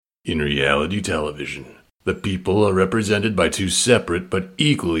In reality television, the people are represented by two separate but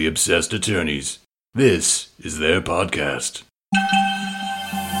equally obsessed attorneys. This is their podcast.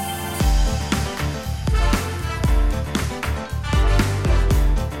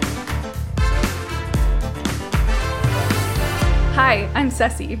 Hi, I'm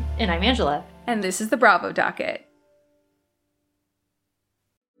Ceci. And I'm Angela. And this is the Bravo Docket.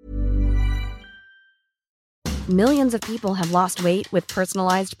 Millions of people have lost weight with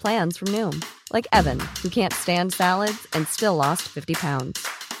personalized plans from Noom. Like Evan, who can't stand salads and still lost 50 pounds.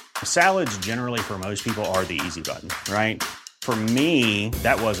 Salads generally for most people are the easy button, right? For me,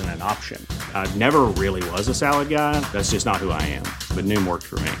 that wasn't an option. I never really was a salad guy. That's just not who I am. But Noom worked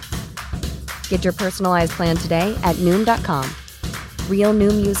for me. Get your personalized plan today at Noom.com. Real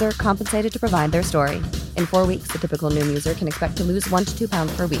Noom user compensated to provide their story. In 4 weeks, the typical Noom user can expect to lose 1 to 2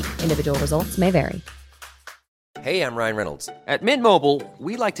 pounds per week. Individual results may vary. Hey, I'm Ryan Reynolds. At Mint Mobile,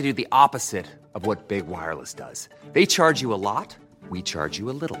 we like to do the opposite of what Big Wireless does. They charge you a lot, we charge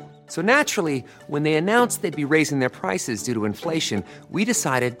you a little. So naturally, when they announced they'd be raising their prices due to inflation, we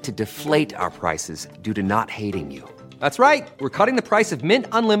decided to deflate our prices due to not hating you. That's right. We're cutting the price of Mint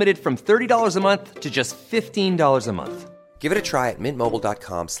Unlimited from $30 a month to just $15 a month. Give it a try at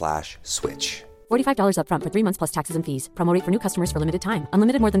mintmobile.com/switch. $45 up front for 3 months plus taxes and fees. Promo rate for new customers for limited time.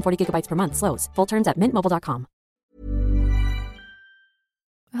 Unlimited more than 40 gigabytes per month. Slows full terms at mintmobile.com.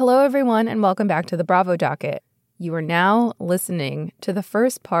 Hello, everyone, and welcome back to the Bravo Docket. You are now listening to the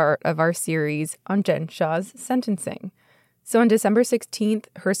first part of our series on Jen Shah's sentencing. So on December 16th,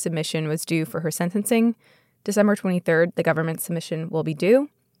 her submission was due for her sentencing. December 23rd, the government submission will be due.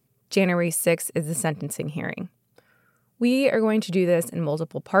 January 6th is the sentencing hearing. We are going to do this in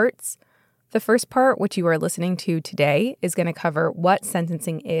multiple parts. The first part, which you are listening to today, is going to cover what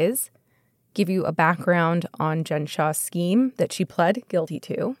sentencing is, give you a background on Jen Shah's scheme that she pled guilty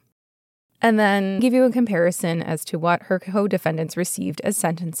to, and then give you a comparison as to what her co-defendants received as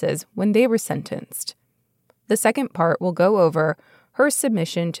sentences when they were sentenced. The second part will go over her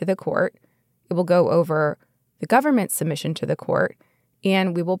submission to the court. It will go over the government's submission to the court,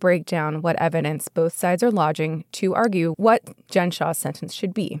 and we will break down what evidence both sides are lodging to argue what Jen Shah's sentence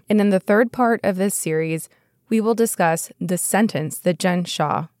should be. And in the third part of this series, we will discuss the sentence that Jen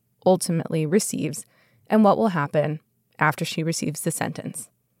Shah ultimately receives and what will happen after she receives the sentence.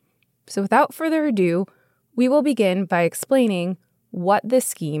 So without further ado, we will begin by explaining what this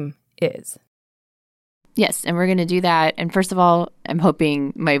scheme is. Yes, and we're going to do that. And first of all, I'm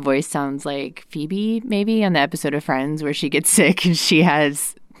hoping my voice sounds like Phoebe, maybe, on the episode of Friends where she gets sick and she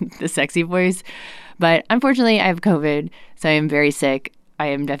has the sexy voice. But unfortunately, I have COVID, so I am very sick. I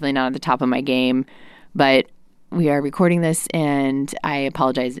am definitely not at the top of my game. But we are recording this, and I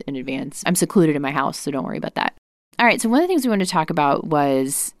apologize in advance. I'm secluded in my house, so don't worry about that. All right, so one of the things we wanted to talk about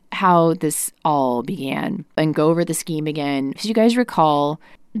was how this all began and go over the scheme again. As you guys recall,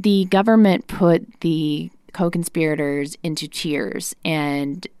 the government put the co-conspirators into tiers,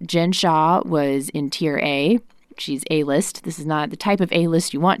 and Jen Shah was in tier A. She's A-list. This is not the type of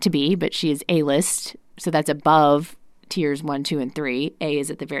A-list you want to be, but she is A-list, so that's above tiers 1, 2, and 3. A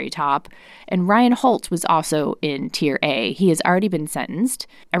is at the very top. And Ryan Holt was also in tier A. He has already been sentenced.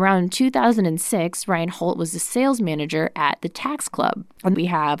 Around 2006, Ryan Holt was the sales manager at the Tax Club. And we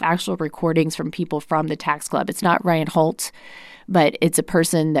have actual recordings from people from the Tax Club. It's not Ryan Holt, but it's a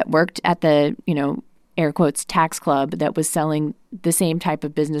person that worked at the, air quotes, Tax Club that was selling the same type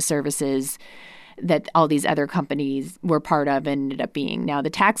of business services that all these other companies were part of and ended up being. Now, the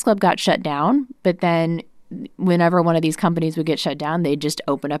Tax Club got shut down, but then whenever one of these companies would get shut down, they'd just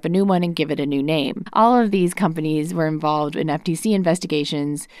open up a new one and give it a new name. All of these companies were involved in FTC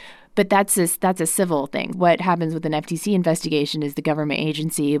investigations, but that's a civil thing. What happens with an FTC investigation is the government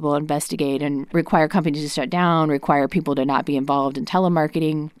agency will investigate and require companies to shut down, require people to not be involved in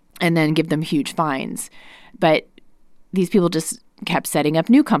telemarketing, and then give them huge fines. But these people just kept setting up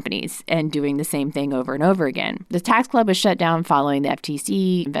new companies and doing the same thing over and over again. The Tax Club was shut down following the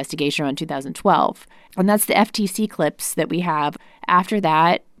FTC investigation around 2012. And that's the FTC clips that we have. After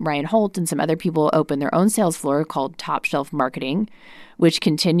that, Ryan Holt and some other people opened their own sales floor called Top Shelf Marketing, which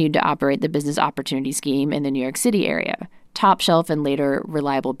continued to operate the business opportunity scheme in the New York City area. Top Shelf and later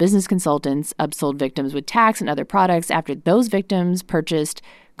Reliable Business Consultants upsold victims with tax and other products after those victims purchased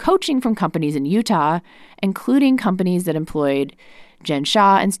coaching from companies in Utah, including companies that employed Jen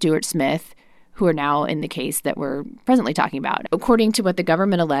Shah and Stuart Smith, who are now in the case that we're presently talking about. According to what the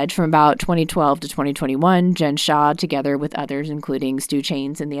government alleged, from about 2012 to 2021, Jen Shah, together with others, including Stu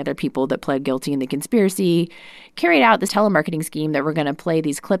Chains and the other people that pled guilty in the conspiracy, carried out this telemarketing scheme that we're going to play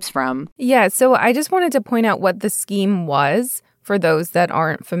these clips from. Yeah, so I just wanted to point out what the scheme was for for those that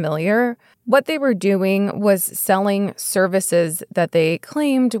aren't familiar, what they were doing was selling services that they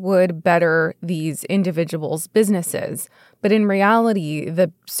claimed would better these individuals' businesses. But in reality,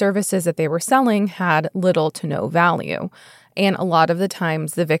 the services that they were selling had little to no value. And a lot of the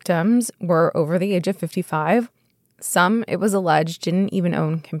times, the victims were over the age of 55. Some, it was alleged, didn't even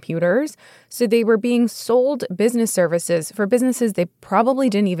own computers. So they were being sold business services for businesses they probably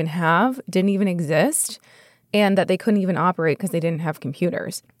didn't even have, didn't even exist, and that they couldn't even operate because they didn't have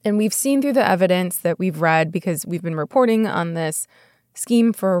computers. And we've seen through the evidence that we've read, because we've been reporting on this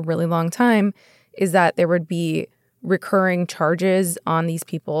scheme for a really long time, is that there would be recurring charges on these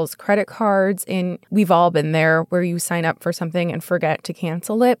people's credit cards. And we've all been there where you sign up for something and forget to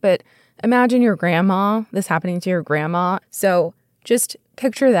cancel it. But imagine your grandma, this happening to your grandma. So just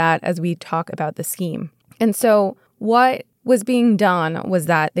picture that as we talk about the scheme. And so what was being done was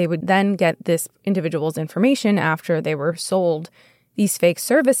that they would then get this individual's information after they were sold these fake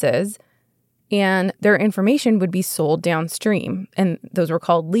services, and their information would be sold downstream, and those were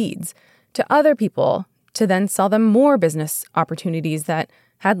called leads, to other people to then sell them more business opportunities that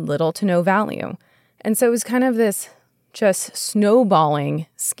had little to no value. And so it was kind of this just snowballing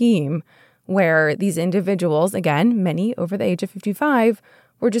scheme where these individuals, again, many over the age of 55,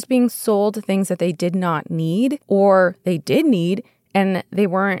 were just being sold things that they did not need, or they did need, and they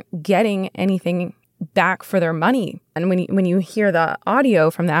weren't getting anything back for their money. And when you hear the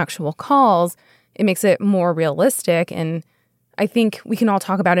audio from the actual calls, it makes it more realistic. And I think we can all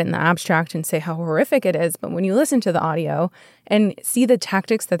talk about it in the abstract and say how horrific it is, but when you listen to the audio and see the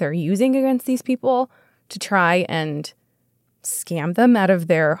tactics that they're using against these people to try and scam them out of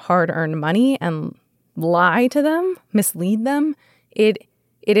their hard-earned money and lie to them, mislead them, it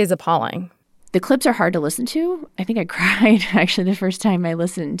is appalling. The clips are hard to listen to. I think I cried actually the first time I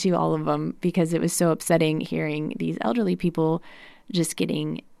listened to all of them because it was so upsetting hearing these elderly people just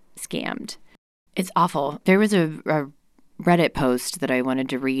getting scammed. It's awful. There was a Reddit post that I wanted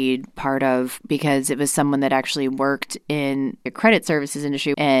to read part of because it was someone that actually worked in the credit services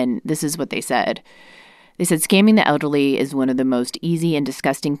industry, and this is what they said. They said, scamming the elderly is one of the most easy and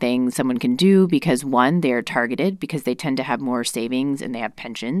disgusting things someone can do because, one, they are targeted because they tend to have more savings and they have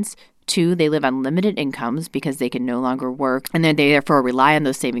pensions. Two, they live on limited incomes because they can no longer work and then they therefore rely on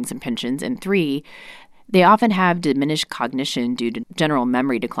those savings and pensions. And three, they often have diminished cognition due to general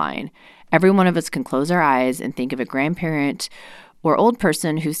memory decline. Every one of us can close our eyes and think of a grandparent or old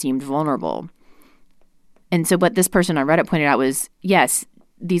person who seemed vulnerable. And so what this person on Reddit pointed out was, yes,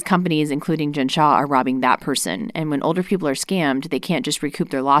 these companies, including Jen Shah, are robbing that person. And when older people are scammed, they can't just recoup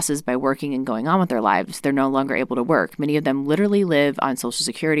their losses by working and going on with their lives. They're no longer able to work. Many of them literally live on Social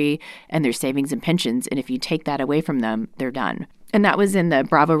Security and their savings and pensions. And if you take that away from them, they're done. And that was in the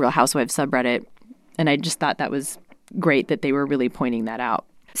Bravo Real Housewives subreddit. And I just thought that was great that they were really pointing that out.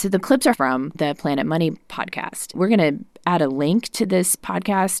 So the clips are from the Planet Money podcast. We're going to add a link to this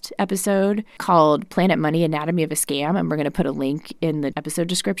podcast episode called Planet Money Anatomy of a Scam, and we're going to put a link in the episode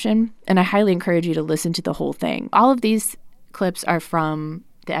description. And I highly encourage you to listen to the whole thing. All of these clips are from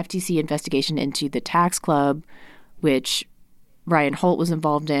the FTC investigation into the tax club, which Ryan Holt was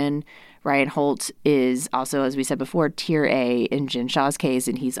involved in. Ryan Holt is also, as we said before, Tier A in Jen Shah's case,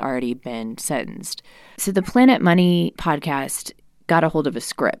 and he's already been sentenced. So the Planet Money podcast got a hold of a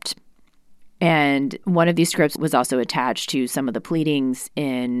script. And one of these scripts was also attached to some of the pleadings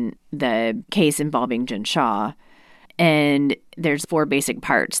in the case involving Jen Shah. And there's 4 basic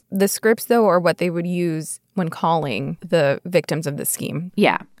parts. The scripts, though, are what they would use when calling the victims of the scheme.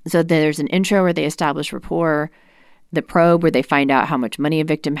 Yeah. So there's an intro where they establish rapport, the probe where they find out how much money a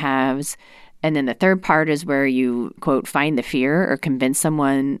victim has. And then the third part is where you, quote, find the fear or convince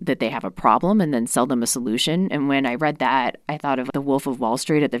someone that they have a problem and then sell them a solution. And when I read that, I thought of the Wolf of Wall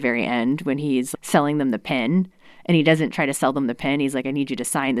Street at the very end when he's selling them the pen. And he doesn't try to sell them the pen. He's like, I need you to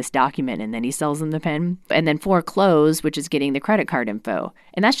sign this document. And then he sells them the pen. And then 4, close, which is getting the credit card info.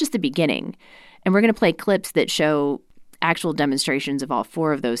 And that's just the beginning. And we're going to play clips that show actual demonstrations of all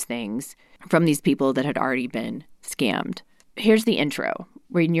 4 of those things from these people that had already been scammed. Here's the intro,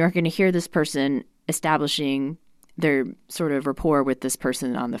 where you're going to hear this person establishing their sort of rapport with this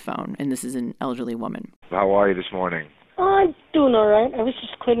person on the phone. And this is an elderly woman. How are you this morning? I'm doing all right. I was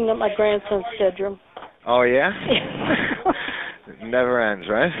just cleaning up my grandson's bedroom. Oh, yeah? Never ends,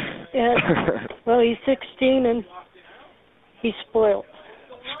 right? Yeah. Well, he's 16 and he's spoiled.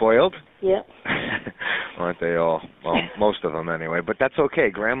 Spoiled? Yeah. Aren't they all? Well, most of them anyway. But that's okay.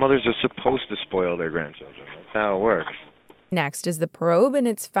 Grandmothers are supposed to spoil their grandchildren. That's how it works. Next is the probe, and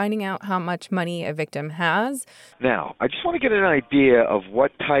it's finding out how much money a victim has. Now, I just want to get an idea of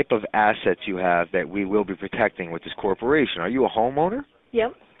what type of assets you have that we will be protecting with this corporation. Are you a homeowner?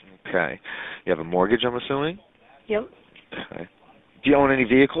 Yep. Okay. You have a mortgage, I'm assuming? Yep. Okay. Do you own any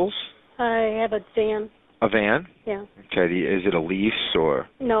vehicles? I have a van. A van? Yeah. Okay. Is it a lease or?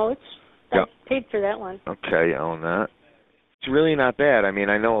 No, I Yeah. paid for that one. Okay, you own that. It's really not bad. I mean,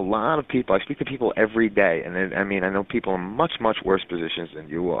 I know a lot of people. I speak to people every day, and I know people in much, much worse positions than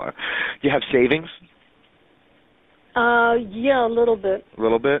you are. Do you have savings? Yeah, a little bit. A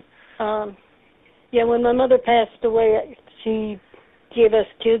little bit? Yeah, when my mother passed away, she gave us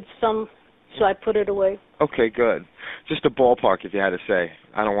kids some, so I put it away. Okay, good. Just a ballpark, if you had to say.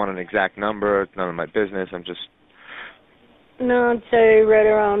 I don't want an exact number. It's none of my business. I'm just... No, I'd say right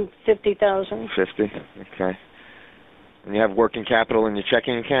around 50,000. 50? Okay. And you have working capital in your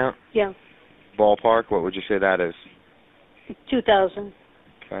checking account? Yeah. Ballpark, what would you say that is? 2,000.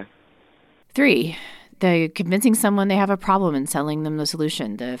 Okay. 3, the convincing someone they have a problem and selling them the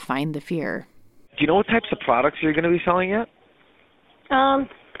solution to find the fear. Do you know what types of products you're going to be selling yet? I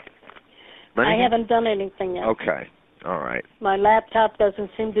Anything? haven't done anything yet. Okay. All right. My laptop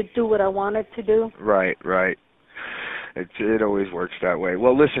doesn't seem to do what I want it to do. Right. It always works that way.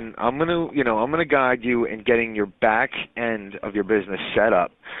 Well, listen, I'm gonna guide you in getting your back end of your business set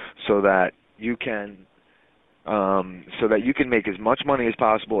up so that you can make as much money as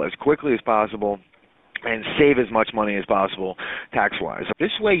possible as quickly as possible and save as much money as possible tax-wise.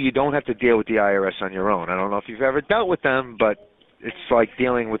 This way, you don't have to deal with the IRS on your own. I don't know if you've ever dealt with them, but it's like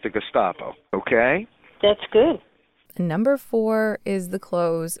dealing with the Gestapo. Okay? That's good. And number 4 is the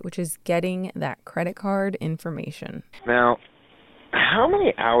close, which is getting that credit card information. Now, how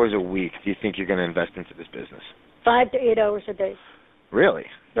many hours a week do you think you're going to invest into this business? 5 to 8 hours a day. Really?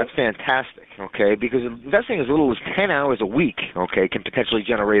 That's fantastic, okay? Because investing as little as 10 hours a week, okay, can potentially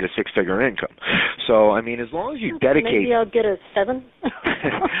generate a six-figure income. So, I mean, as long as you dedicate... Maybe I'll get a 7.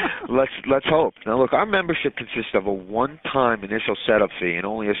 Let's hope. Now, look, our membership consists of a one-time initial setup fee and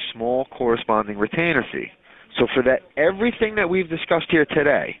only a small corresponding retainer fee. So for that, everything that we've discussed here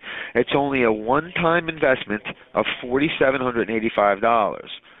today, it's only a one-time investment of $4,785,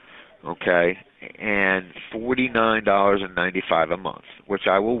 okay, and $49.95 a month, which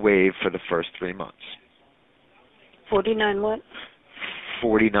I will waive for the first 3 months. 49 what?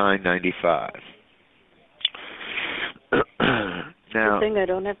 $49.95. Now, Good thing I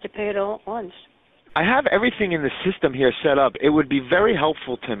don't have to pay it all at once. I have everything in the system here set up. It would be very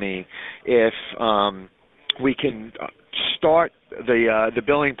helpful to me if we can start the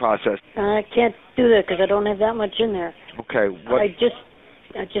billing process. I can't do that because I don't have that much in there. Okay. What? I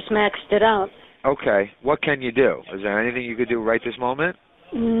just maxed it out. Okay. What can you do? Is there anything you could do right this moment?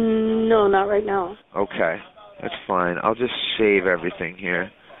 No, not right now. Okay. That's fine. I'll just save everything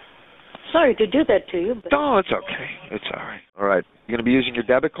here. Sorry to do that to you. But... No, it's okay. It's all right. All right. You're going to be using your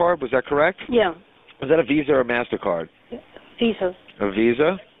debit card? Was that correct? Yeah. Was that a Visa or a MasterCard? Visa. A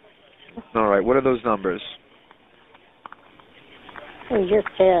Visa? All right. What are those numbers? Oh, you're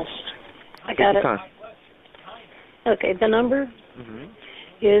fast. I got it. Time. Okay, the number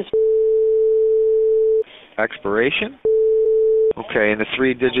is... Expiration? Okay, and the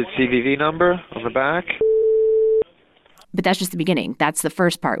 3-digit CVV number on the back? But that's just the beginning. That's the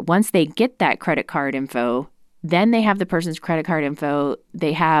first part. Once they get that credit card info, then they have the person's credit card info.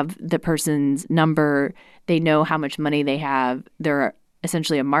 They have the person's number. They know how much money they have. They're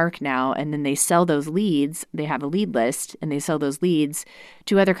essentially a mark now, and then they sell those leads. They have a lead list, and they sell those leads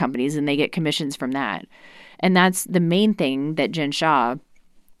to other companies, and they get commissions from that. And that's the main thing that Jen Shah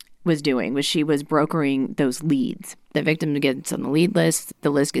was doing, was she was brokering those leads. The victim gets on the lead list. The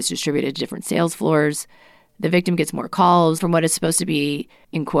list gets distributed to different sales floors. The victim gets more calls from what is supposed to be,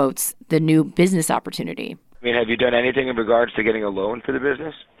 in quotes, the new business opportunity. I mean, have you done anything in regards to getting a loan for the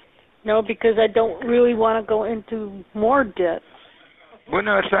business? No, because I don't really want to go into more debt. Well,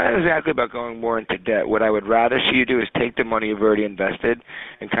 no, it's not exactly about going more into debt. What I would rather see you do is take the money you've already invested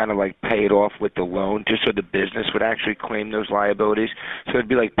and kind of like pay it off with the loan, just so the business would actually claim those liabilities. So it'd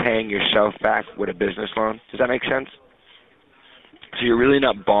be like paying yourself back with a business loan. Does that make sense? So you're really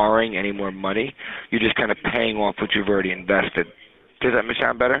not borrowing any more money. You're just kind of paying off what you've already invested. Does that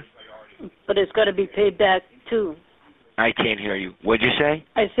sound better? But it's got to be paid back, too. I can't hear you. What'd you say?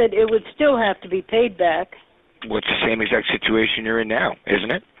 I said it would still have to be paid back. Well, it's the same exact situation you're in now,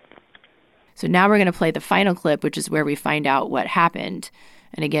 isn't it? So now we're going to play the final clip, which is where we find out what happened.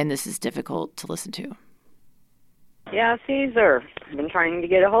 And again, this is difficult to listen to. Yeah, Caesar. I've been trying to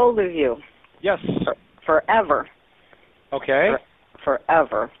get a hold of you. Yes. Forever. Okay.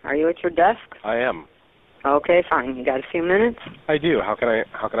 Forever. Are you at your desk? I am. Okay, fine. You got a few minutes? I do. How can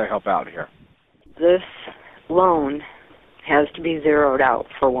I help out here? This loan has to be zeroed out,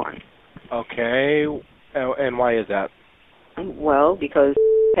 for one. Okay. And why is that? Well, because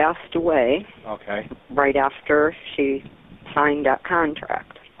passed away Okay. right after she signed that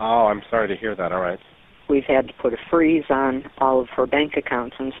contract. Oh, I'm sorry to hear that. All right. We've had to put a freeze on all of her bank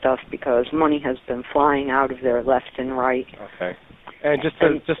accounts and stuff because money has been flying out of there left and right. Okay. And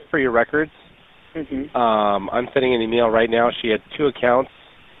just for your records, I'm sending an email right now. She had 2 accounts.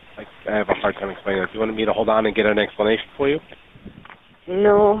 I have a hard time explaining that. Do you want me to hold on and get an explanation for you?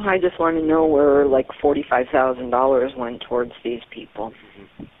 No, I just want to know where like $45,000 went towards these people.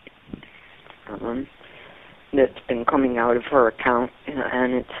 That's been coming out of her account,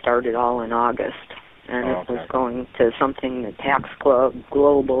 and it started all in August. And it was going to something, the Tax Club,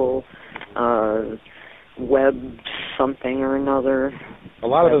 Global, Web something or another. A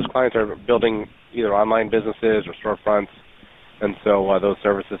lot of those clients are building either online businesses or storefronts, and so those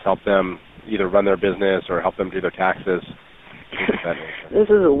services help them either run their business or help them do their taxes. This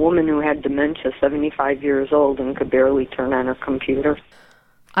is a woman who had dementia, 75 years old, and could barely turn on her computer.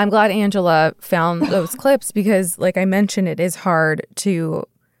 I'm glad Angela found those clips because, like I mentioned, it is hard to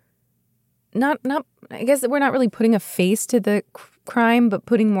I guess we're not really putting a face to the crime, but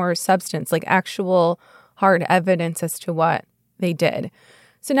putting more substance, like actual hard evidence as to what they did.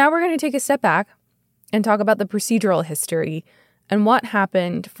 So now we're going to take a step back and talk about the procedural history and what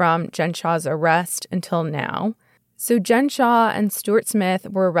happened from Jen Shah's arrest until now. So Jen Shah and Stuart Smith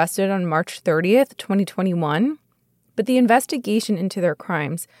were arrested on March 30th, 2021, but the investigation into their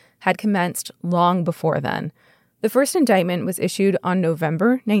crimes had commenced long before then. The first indictment was issued on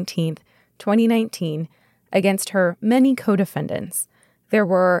November 19th, 2019, against her many co-defendants. There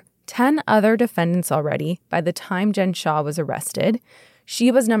were 10 other defendants already by the time Jen Shah was arrested.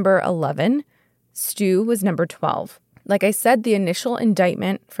 She was number 11. Stu was number 12. Like I said, the initial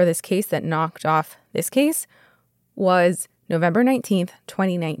indictment for this case that knocked off this case was November 19th,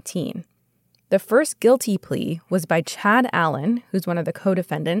 2019. The first guilty plea was by Chad Allen, who's one of the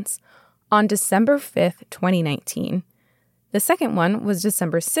co-defendants, on December 5th, 2019. The second one was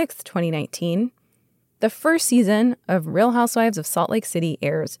December 6th, 2019. The first season of Real Housewives of Salt Lake City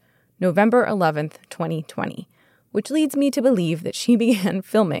airs November 11th, 2020, which leads me to believe that she began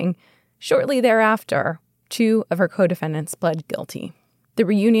filming shortly thereafter. 2 of her co-defendants pled guilty. The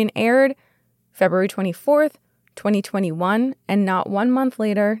reunion aired February 24th, 2021, and not 1 month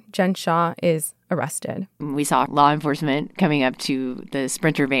later, Jen Shah is arrested. We saw law enforcement coming up to the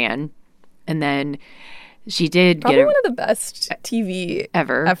Sprinter van, and then she did Probably one of the best TV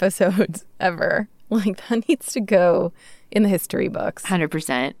episodes ever. Like, that needs to go in the history books.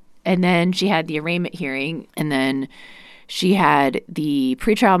 100%. And then she had the arraignment hearing, and then she had the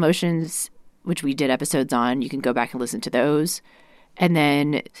pretrial motions, which we did episodes on. You can go back and listen to those. And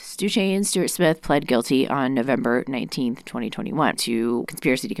then Stu Chain and Stuart Smith pled guilty on November 19th, 2021 to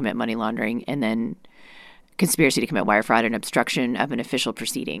conspiracy to commit money laundering and then conspiracy to commit wire fraud and obstruction of an official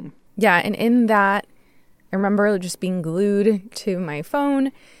proceeding. Yeah, and in that, I remember just being glued to my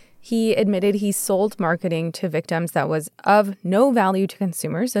phone. He admitted he sold marketing to victims that was of no value to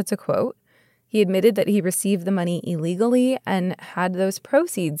consumers. That's a quote. He admitted that he received the money illegally and had those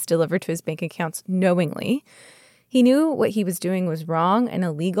proceeds delivered to his bank accounts knowingly. He knew what he was doing was wrong and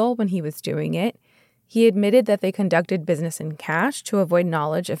illegal when he was doing it. He admitted that they conducted business in cash to avoid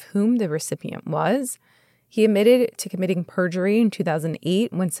knowledge of whom the recipient was. He admitted to committing perjury in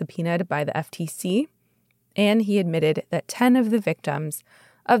 2008 when subpoenaed by the FTC. And he admitted that 10 of the victims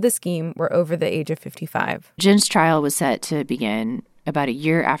of the scheme were over the age of 55. Jen's trial was set to begin about a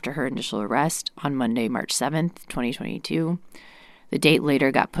year after her initial arrest on Monday, March 7th, 2022. The date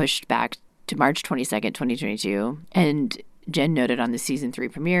later got pushed back to March 22nd, 2022, and Jen noted on the season 3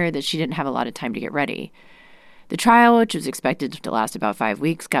 premiere that she didn't have a lot of time to get ready. The trial, which was expected to last about 5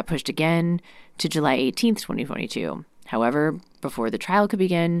 weeks, got pushed again to July 18th, 2022. However, before the trial could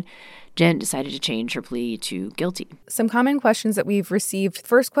begin, Jen decided to change her plea to guilty. Some common questions that we've received.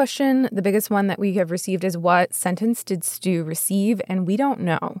 First question, the biggest one that we have received is, what sentence did Stu receive? And we don't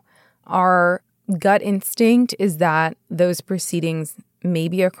know. Our gut instinct is that those proceedings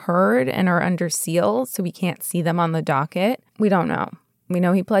maybe occurred and are under seal, so we can't see them on the docket. We don't know. We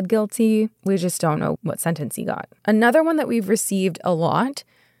know he pled guilty. We just don't know what sentence he got. Another one that we've received a lot,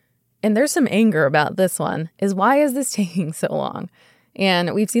 and there's some anger about this one, is why is this taking so long?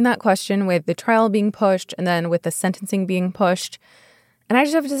 And we've seen that question with the trial being pushed and then with the sentencing being pushed. And I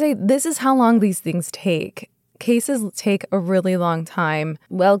just have to say, this is how long these things take. Cases take a really long time.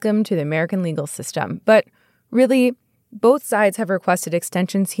 Welcome to the American legal system. But really, Both sides have requested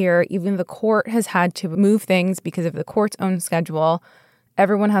extensions here. Even the court has had to move things because of the court's own schedule.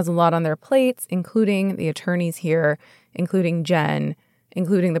 Everyone has a lot on their plates, including the attorneys here, including Jen,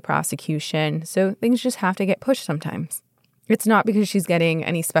 including the prosecution. So things just have to get pushed sometimes. It's not because she's getting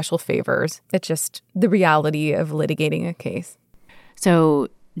any special favors. It's just the reality of litigating a case. So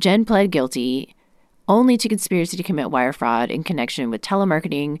Jen pled guilty only to conspiracy to commit wire fraud in connection with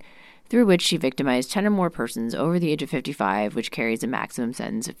telemarketing, through which she victimized 10 or more persons over the age of 55, which carries a maximum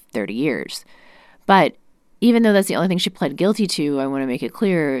sentence of 30 years. But even though that's the only thing she pled guilty to, I want to make it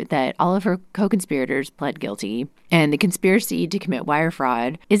clear that all of her co-conspirators pled guilty, and the conspiracy to commit wire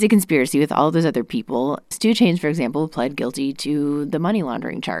fraud is a conspiracy with all those other people. Stu Chains, for example, pled guilty to the money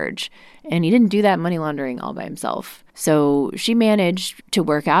laundering charge, and he didn't do that money laundering all by himself. So she managed to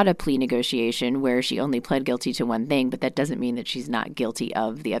work out a plea negotiation where she only pled guilty to one thing, but that doesn't mean that she's not guilty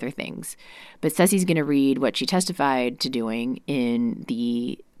of the other things. But Ceci's going to read what she testified to doing in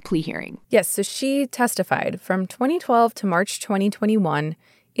the plea hearing. Yes, so she testified from 2012 to March 2021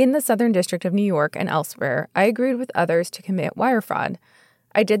 in the Southern District of New York and elsewhere. I agreed with others to commit wire fraud.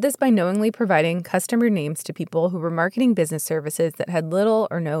 I did this by knowingly providing customer names to people who were marketing business services that had little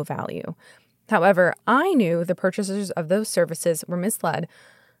or no value. However, I knew the purchasers of those services were misled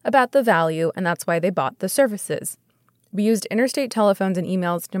about the value, and that's why they bought the services. We used interstate telephones and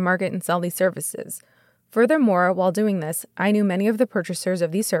emails to market and sell these services. Furthermore, while doing this, I knew many of the purchasers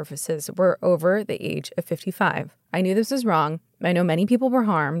of these services were over the age of 55. I knew this was wrong. I know many people were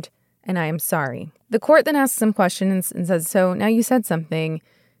harmed, and I am sorry. The court then asks some questions and says, so now you said something.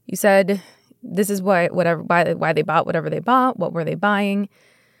 You said this is why they bought whatever they bought. What were they buying?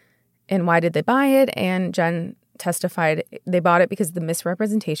 And why did they buy it? And Jen testified they bought it because of the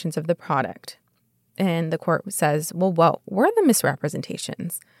misrepresentations of the product. And the court says, well, what were the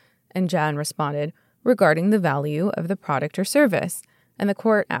misrepresentations? And Jen responded, regarding the value of the product or service. And the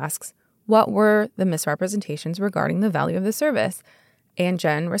court asks, what were the misrepresentations regarding the value of the service? And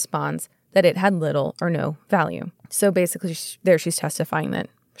Jen responds that it had little or no value. So basically, she's testifying that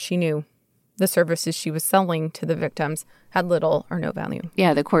she knew the services she was selling to the victims had little or no value.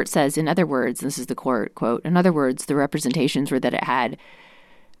 Yeah, the court says, in other words, this is the court, quote, in other words, the representations were that it had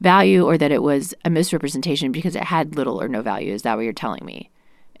value or that it was a misrepresentation because it had little or no value. Is that what you're telling me?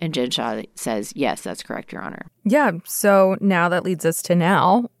 And Jen Shah says, yes, that's correct, Your Honor. Yeah, so now that leads us to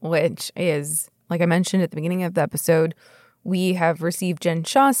now, which is, like I mentioned at the beginning of the episode, we have received Jen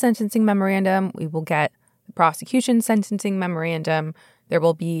Shah's sentencing memorandum. We will get the prosecution's sentencing memorandum. There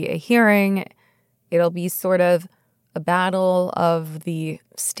will be a hearing. It'll be sort of a battle of the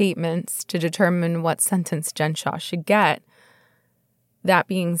statements to determine what sentence Jen Shah should get. That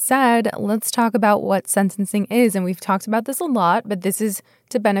being said, let's talk about what sentencing is. And we've talked about this a lot, but this is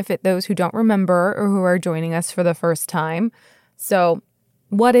to benefit those who don't remember or who are joining us for the first time. So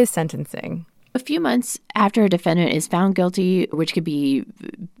what is sentencing? A few months after a defendant is found guilty, which could be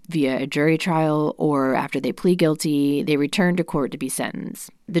via a jury trial or after they plead guilty, they return to court to be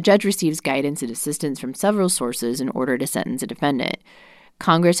sentenced. The judge receives guidance and assistance from several sources in order to sentence a defendant.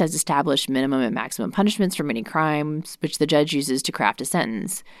 Congress has established minimum and maximum punishments for many crimes, which the judge uses to craft a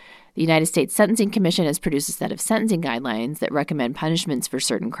sentence. The United States Sentencing Commission has produced a set of sentencing guidelines that recommend punishments for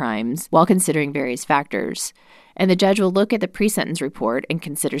certain crimes while considering various factors. And the judge will look at the pre-sentence report and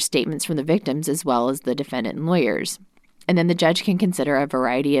consider statements from the victims as well as the defendant and lawyers. And then the judge can consider a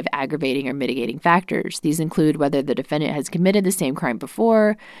variety of aggravating or mitigating factors. These include whether the defendant has committed the same crime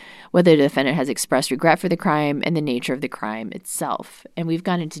before, whether the defendant has expressed regret for the crime, and the nature of the crime itself. And we've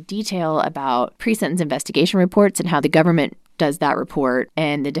gone into detail about pre-sentence investigation reports and how the government does that report,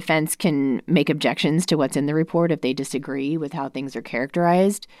 and the defense can make objections to what's in the report if they disagree with how things are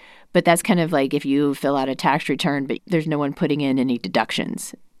characterized. But that's kind of like if you fill out a tax return, but there's no one putting in any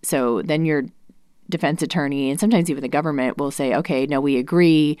deductions. So then your defense attorney, and sometimes even the government, will say, okay, no, we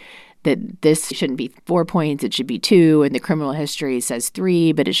agree that this shouldn't be 4 points, it should be 2, and the criminal history says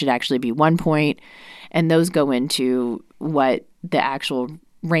 3, but it should actually be 1 point. And those go into what the actual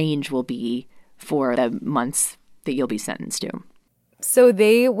range will be for the months that you'll be sentenced to. So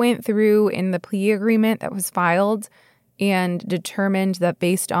they went through in the plea agreement that was filed and determined that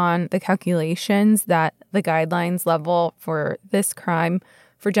based on the calculations that the guidelines level for this crime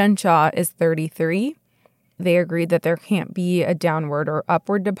for Jen Shah is 33. They agreed that there can't be a downward or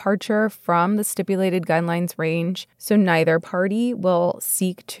upward departure from the stipulated guidelines range, so neither party will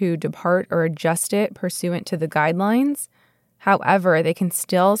seek to depart or adjust it pursuant to the guidelines. However, they can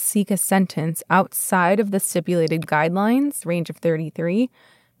still seek a sentence outside of the stipulated guidelines range of 33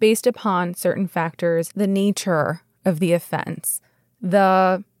 based upon certain factors, the nature of the offense,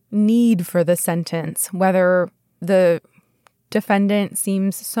 the need for the sentence, whether the defendant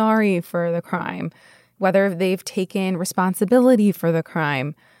seems sorry for the crime, whether they've taken responsibility for the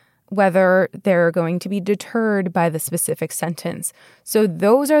crime, whether they're going to be deterred by the specific sentence. So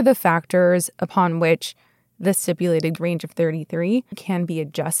those are the factors upon which the stipulated range of 33 can be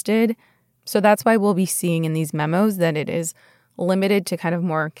adjusted. So that's why we'll be seeing in these memos that it is limited to kind of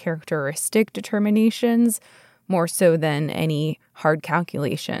more characteristic determinations, more so than any hard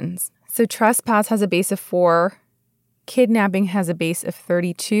calculations. So trespass has a base of 4, kidnapping has a base of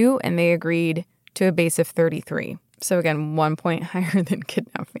 32, and they agreed to a base of 33. So again, 1 point higher than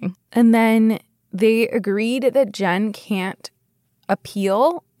kidnapping. And then they agreed that Jen can't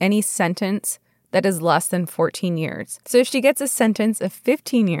appeal any sentence that is less than 14 years. So if she gets a sentence of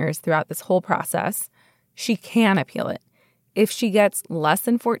 15 years throughout this whole process, she can appeal it. If she gets less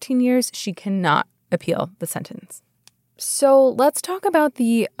than 14 years, she cannot appeal the sentence. So let's talk about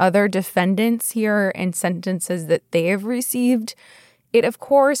the other defendants here and sentences that they have received. It, of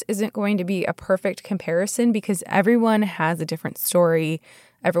course, isn't going to be a perfect comparison because everyone has a different story.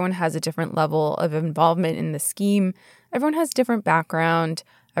 Everyone has a different level of involvement in the scheme. Everyone has different background.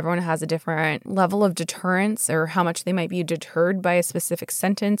 Everyone has a different level of deterrence or how much they might be deterred by a specific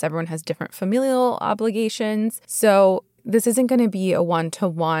sentence. Everyone has different familial obligations. So this isn't going to be a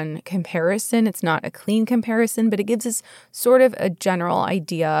one-to-one comparison. It's not a clean comparison, but it gives us sort of a general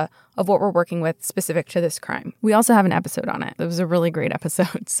idea of what we're working with specific to this crime. We also have an episode on it. It was a really great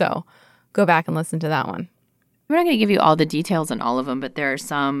episode, so go back and listen to that one. We're not going to give you all the details on all of them, but there are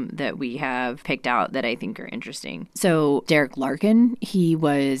some that we have picked out that I think are interesting. So Derek Larkin, he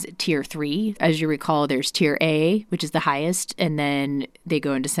was Tier 3. As you recall, there's Tier A, which is the highest, and then they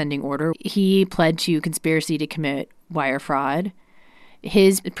go in descending order. He pled to conspiracy to commit wire fraud.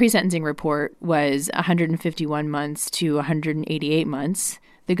 His pre-sentencing report was 151 months to 188 months.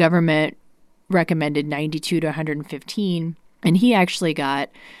 The government recommended 92 to 115, and he actually got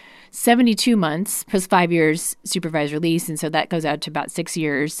 72 months plus 5 years supervised release, and so that goes out to about 6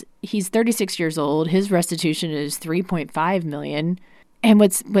 years. He's 36 years old. His restitution is $3.5 million. And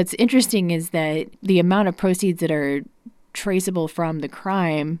what's interesting is that the amount of proceeds that are traceable from the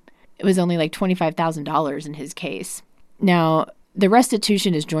crime, it was only like $25,000 in his case. Now, the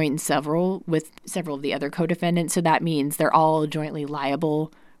restitution is joint and several with several of the other co-defendants, so that means they're all jointly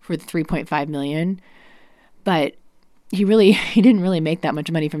liable for the $3.5 million. But he didn't really make that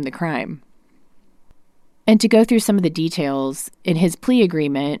much money from the crime. And to go through some of the details, in his plea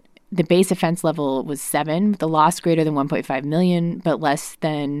agreement, the base offense level was 7, the loss greater than 1.5 million, but less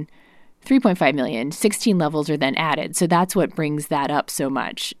than 3.5 million. 16 levels are then added. So that's what brings that up so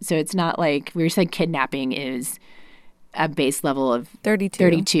much. So it's not like we said kidnapping is a base level of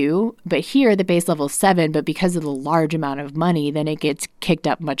 32, but here the base level is 7, but because of the large amount of money, then it gets kicked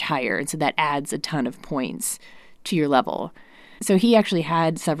up much higher. And so that adds a ton of points to your level. So he actually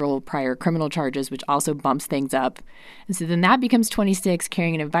had several prior criminal charges, which also bumps things up. And so then that becomes 26,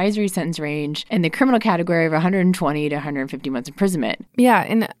 carrying an advisory sentence range in the criminal category of 120 to 150 months imprisonment. Yeah,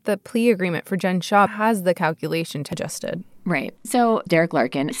 and the plea agreement for Jen Shah has the calculation adjusted. Right. So Derek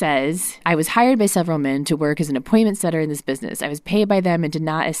Larkin says, I was hired by several men to work as an appointment setter in this business. I was paid by them and did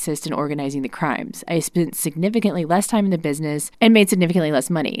not assist in organizing the crimes. I spent significantly less time in the business and made significantly less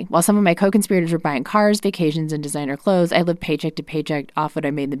money. While some of my co-conspirators were buying cars, vacations, and designer clothes, I lived paycheck to paycheck off what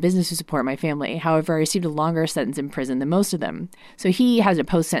I made in the business to support my family. However, I received a longer sentence in prison than most of them. So he has a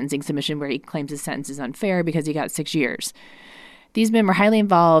post-sentencing submission where he claims his sentence is unfair because he got 6 years. These men were highly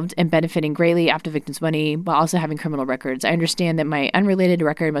involved and benefiting greatly after victims' money while also having criminal records. I understand that my unrelated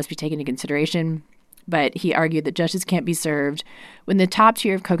record must be taken into consideration, but he argued that justice can't be served when the top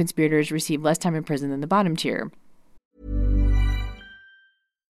tier of co-conspirators receive less time in prison than the bottom tier.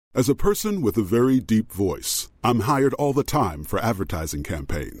 As a person with a very deep voice, I'm hired all the time for advertising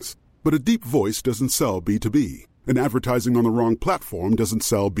campaigns. But a deep voice doesn't sell B2B, and advertising on the wrong platform doesn't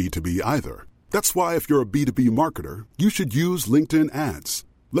sell B2B either. That's why if you're a B2B marketer, you should use LinkedIn ads.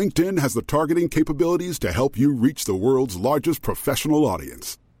 LinkedIn has the targeting capabilities to help you reach the world's largest professional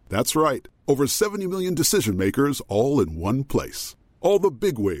audience. That's right, over 70 million decision makers all in one place. All the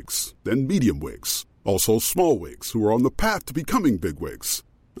big wigs, then medium wigs, also small wigs who are on the path to becoming big wigs.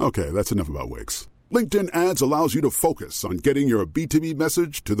 Okay, that's enough about wigs. LinkedIn ads allows you to focus on getting your B2B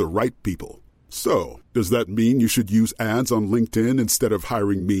message to the right people. So, does that mean you should use ads on LinkedIn instead of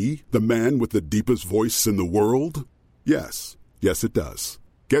hiring me, the man with the deepest voice in the world? Yes. Yes, it does.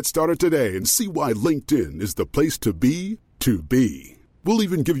 Get started today and see why LinkedIn is the place to be to be. We'll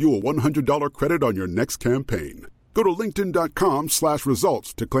even give you a $100 credit on your next campaign. Go to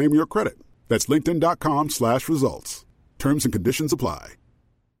linkedin.com/results to claim your credit. That's linkedin.com/results. Terms and conditions apply.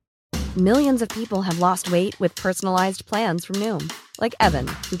 Millions of people have lost weight with personalized plans from Noom. Like Evan,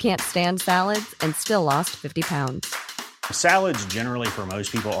 who can't stand salads and still lost 50 pounds. Salads generally for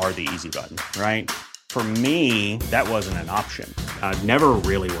most people are the easy button, right? For me, that wasn't an option. I never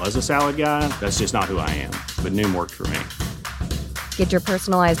really was a salad guy. That's just not who I am. But Noom worked for me. Get your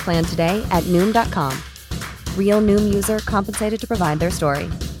personalized plan today at Noom.com. Real Noom user compensated to provide their story.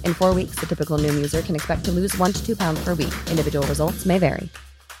 In 4 weeks, the typical Noom user can expect to lose 1 to 2 pounds per week. Individual results may vary.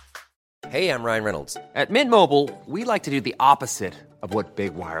 Hey, I'm Ryan Reynolds. At Mint Mobile, we like to do the opposite of what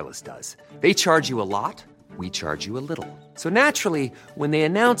Big Wireless does. They charge you a lot, we charge you a little. So naturally, when they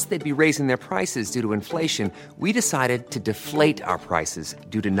announced they'd be raising their prices due to inflation, we decided to deflate our prices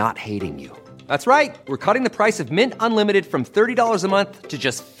due to not hating you. That's right. We're cutting the price of Mint Unlimited from $30 a month to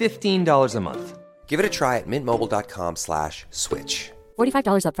just $15 a month. Give it a try at mintmobile.com/switch.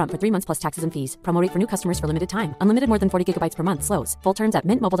 $45 up front for 3 months plus taxes and fees. Promo rate for new customers for limited time. Unlimited more than 40 gigabytes per month. Slows full terms at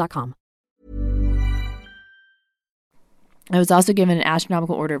mintmobile.com. I was also given an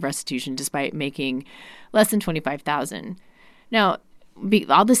astronomical order of restitution despite making less than $25,000. Now,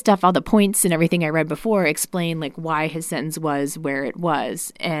 all this stuff, all the points and everything I read before explain like why his sentence was where it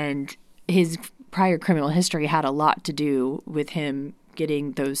was, and his prior criminal history had a lot to do with him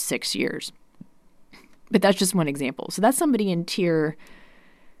getting those 6 years. But that's just one example. So that's somebody in tier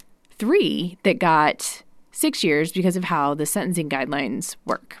 3 that got 6 years because of how the sentencing guidelines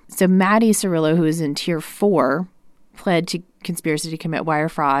work. So Maddie Cirillo, who is in tier 4, pled to conspiracy to commit wire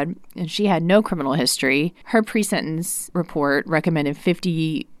fraud, and she had no criminal history. Her pre-sentence report recommended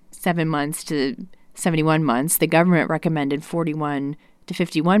 57 months to 71 months. The government recommended 41 to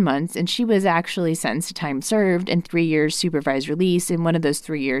 51 months, and she was actually sentenced to time served and 3 years supervised release, and one of those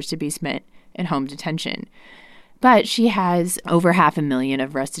 3 years to be spent in home detention. But she has over $500,000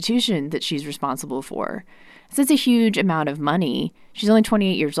 of restitution that she's responsible for. So it's a huge amount of money. She's only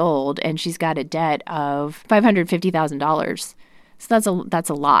 28 years old, and she's got a debt of $550,000. So that's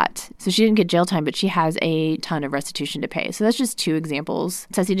a lot. So she didn't get jail time, but she has a ton of restitution to pay. So that's just 2 examples.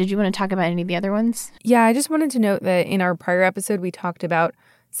 Ceci, did you want to talk about any of the other ones? Yeah, I just wanted to note that in our prior episode, we talked about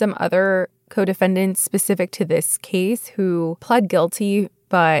some other co-defendants specific to this case who pled guilty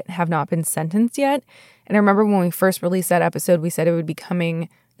but have not been sentenced yet. And I remember when we first released that episode, we said it would be coming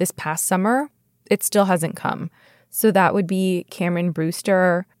this past summer. It still hasn't come. So that would be Cameron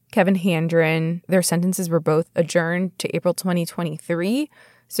Brewster, Kevin Handren. Their sentences were both adjourned to April 2023.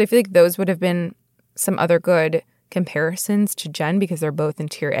 So I feel like those would have been some other good comparisons to Jen because they're both in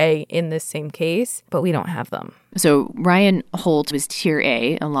Tier A in this same case, but we don't have them. So Ryan Holt was Tier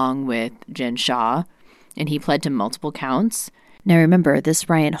A along with Jen Shah, and he pled to multiple counts. Now remember, this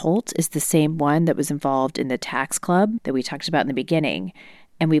Ryan Holt is the same one that was involved in the tax club that we talked about in the beginning.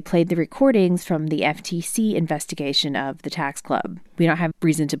 And we played the recordings from the FTC investigation of the tax club. We don't have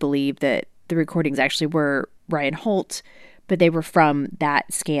reason to believe that the recordings actually were Ryan Holt, but they were from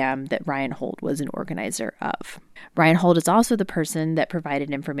that scam that Ryan Holt was an organizer of. Ryan Holt is also the person that provided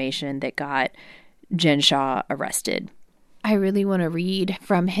information that got Jen Shah arrested. I really want to read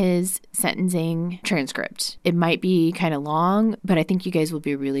from his sentencing transcript. It might be kind of long, but I think you guys will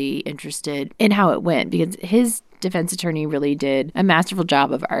be really interested in how it went because his defense attorney really did a masterful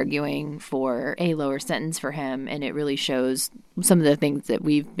job of arguing for a lower sentence for him, and it really shows some of the things that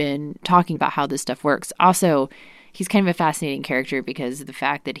we've been talking about how this stuff works. Also, he's kind of a fascinating character because of the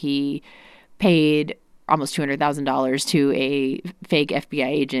fact that he paid almost $200,000 to a fake FBI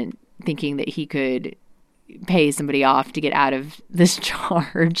agent thinking that he could pay somebody off to get out of this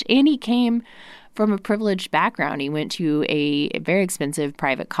charge. And he came from a privileged background. He went to a very expensive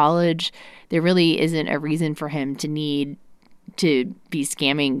private college. There really isn't a reason for him to need to be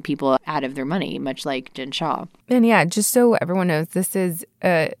scamming people out of their money, much like Jen Shah. And yeah, just so everyone knows, this is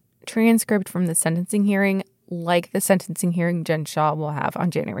a transcript from the sentencing hearing, like the sentencing hearing Jen Shah will have on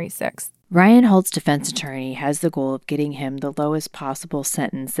January 6th. Ryan Holt's defense attorney has the goal of getting him the lowest possible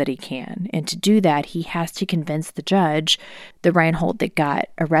sentence that he can. And to do that, he has to convince the judge that Ryan Holt that got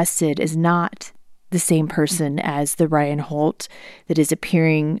arrested is not the same person as the Ryan Holt that is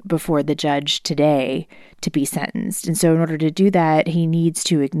appearing before the judge today to be sentenced. And so in order to do that, he needs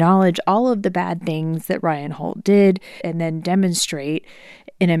to acknowledge all of the bad things that Ryan Holt did and then demonstrate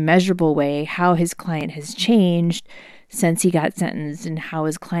in a measurable way how his client has changed since he got sentenced and how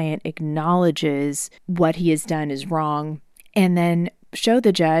his client acknowledges what he has done is wrong, and then show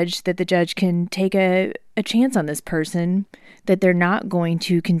the judge that the judge can take a chance on this person, that they're not going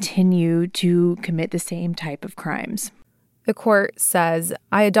to continue to commit the same type of crimes. The court says,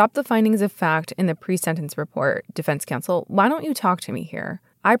 I adopt the findings of fact in the pre-sentence report. Defense counsel, why don't you talk to me here?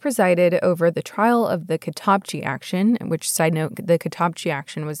 I presided over the trial of the Katobchi action, which, side note, the Katobchi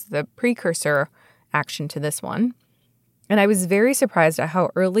action was the precursor action to this one. And I was very surprised at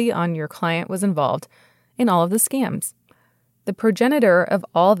how early on your client was involved in all of the scams. The progenitor of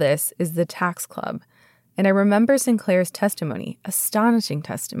all this is the tax club. And I remember Sinclair's testimony, astonishing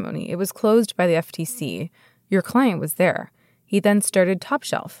testimony. It was closed by the FTC. Your client was there. He then started Top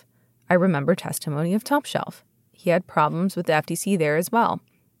Shelf. I remember testimony of Top Shelf. He had problems with the FTC there as well.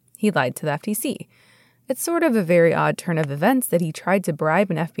 He lied to the FTC. It's sort of a very odd turn of events that he tried to bribe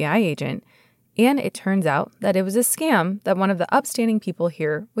an FBI agent, and it turns out that it was a scam that one of the upstanding people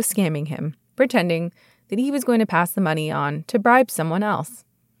here was scamming him, pretending that he was going to pass the money on to bribe someone else.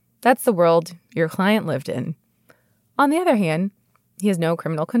 That's the world your client lived in. On the other hand, he has no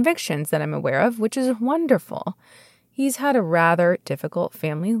criminal convictions that I'm aware of, which is wonderful. He's had a rather difficult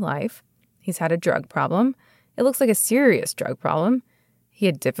family life. He's had a drug problem. It looks like a serious drug problem. He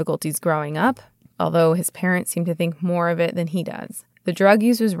had difficulties growing up, although his parents seem to think more of it than he does. The drug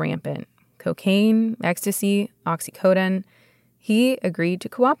use was rampant. Cocaine, ecstasy, oxycodone. He agreed to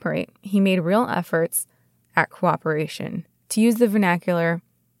cooperate. He made real efforts at cooperation. To use the vernacular,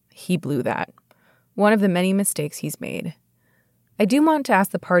 he blew that. One of the many mistakes he's made. I do want to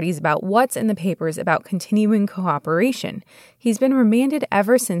ask the parties about what's in the papers about continuing cooperation. He's been remanded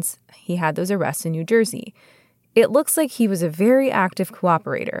ever since he had those arrests in New Jersey. It looks like he was a very active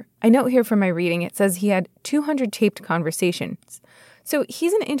cooperator. I note here from my reading, it says he had 200 taped conversations. So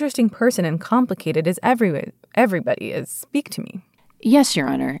he's an interesting person and complicated as everybody is. Speak to me. Yes, Your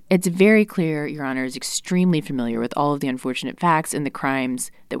Honor. It's very clear Your Honor is extremely familiar with all of the unfortunate facts and the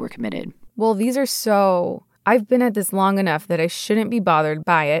crimes that were committed. Well, these are so... I've been at this long enough that I shouldn't be bothered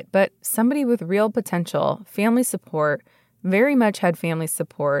by it, but somebody with real potential, family support, very much had family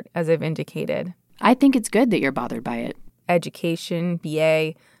support, as I've indicated. I think it's good that you're bothered by it. Education,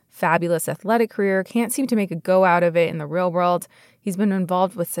 BA, fabulous athletic career, can't seem to make a go out of it in the real world. He's been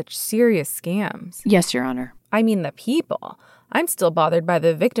involved with such serious scams. Yes, Your Honor. I mean the people. I'm still bothered by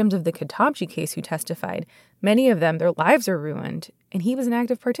the victims of the Katobchi case who testified. Many of them, their lives are ruined, and he was an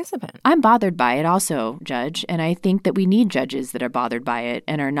active participant. I'm bothered by it also, Judge, and I think that we need judges that are bothered by it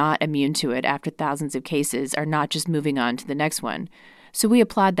and are not immune to it after thousands of cases are not just moving on to the next one. So we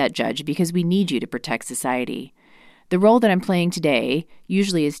applaud that, Judge, because we need you to protect society. The role that I'm playing today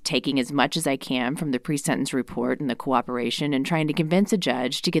usually is taking as much as I can from the pre-sentence report and the cooperation and trying to convince a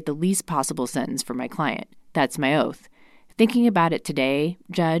judge to get the least possible sentence for my client. That's my oath. Thinking about it today,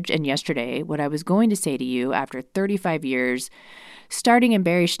 Judge, and yesterday, what I was going to say to you after 35 years, starting in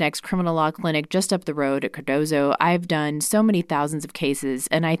Barry Schneck's criminal law clinic just up the road at Cardozo, I've done so many thousands of cases,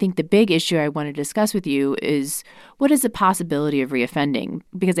 and I think the big issue I want to discuss with you is what is the possibility of reoffending?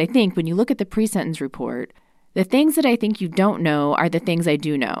 Because I think when you look at the pre-sentence report, the things that I think you don't know are the things I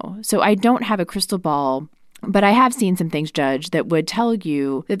do know. So I don't have a crystal ball, but I have seen some things, Judge, that would tell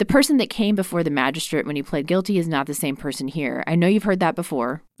you that the person that came before the magistrate when he pled guilty is not the same person here. I know you've heard that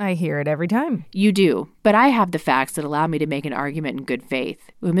before. I hear it every time. You do, but I have the facts that allow me to make an argument in good faith.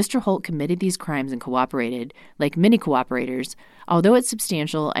 When Mr. Holt committed these crimes and cooperated, like many cooperators, although it's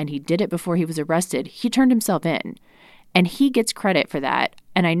substantial and he did it before he was arrested, he turned himself in. And he gets credit for that,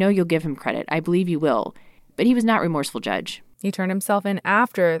 and I know you'll give him credit. I believe you will. But he was not remorseful, Judge. He turned himself in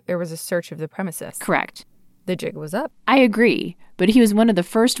after there was a search of the premises. Correct. The jig was up. I agree, but he was one of the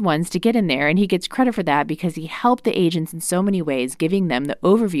first ones to get in there, and he gets credit for that because he helped the agents in so many ways, giving them the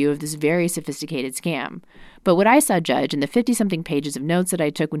overview of this very sophisticated scam. But what I saw, Judge, in the 50-something pages of notes that I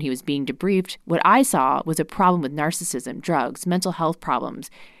took when he was being debriefed, what I saw was a problem with narcissism, drugs, mental health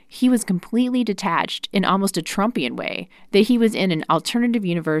problems. He was completely detached in almost a Trumpian way, that he was in an alternative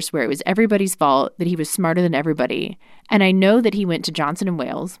universe where it was everybody's fault, that he was smarter than everybody. And I know that he went to Johnson &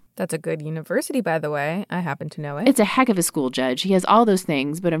 Wales. That's a good university, by the way. I happen to know it. It's a heck of a school, Judge. He has all those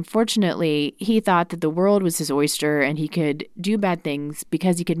things, but unfortunately, he thought that the world was his oyster and he could do bad things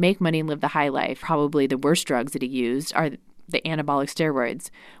because he could make money and live the high life. Probably the worst drugs that he used are the anabolic steroids.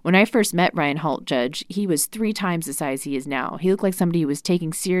 When I first met Ryan Holt, Judge, he was 3 times the size he is now. He looked like somebody who was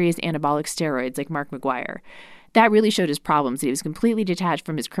taking serious anabolic steroids like Mark McGuire. That really showed his problems, that he was completely detached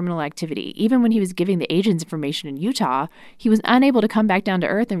from his criminal activity. Even when he was giving the agents information in Utah, he was unable to come back down to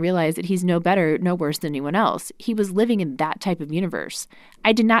earth and realize that he's no better, no worse than anyone else. He was living in that type of universe.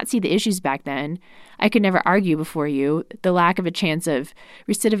 I did not see the issues back then. I could never argue before you the lack of a chance of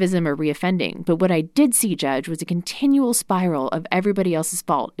recidivism or reoffending. But what I did see, Judge, was a continual spiral of everybody else's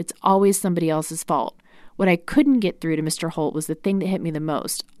fault. It's always somebody else's fault. What I couldn't get through to Mr. Holt was the thing that hit me the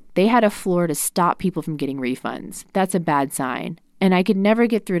most. They had a floor to stop people from getting refunds. That's a bad sign. And I could never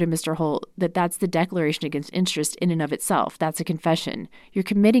get through to Mr. Holt that that's the declaration against interest in and of itself. That's a confession. You're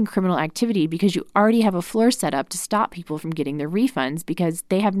committing criminal activity because you already have a floor set up to stop people from getting their refunds because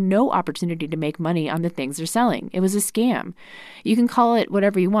they have no opportunity to make money on the things they're selling. It was a scam. You can call it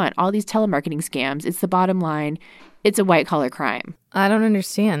whatever you want. All these telemarketing scams, it's the bottom line. It's a white-collar crime. I don't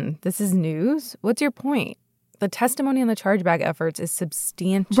understand. This is news? What's your point? The testimony on the chargeback efforts is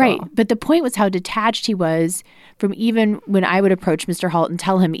substantial. Right, but the point was how detached he was from even when I would approach Mr. Holt and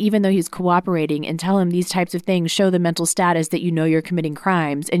tell him, even though he's cooperating, and tell him these types of things show the mental status that you know you're committing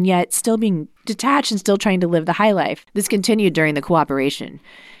crimes, and yet still being detached and still trying to live the high life. This continued during the cooperation.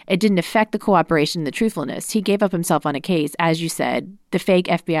 It didn't affect the cooperation and the truthfulness. He gave up himself on a case, as you said, the fake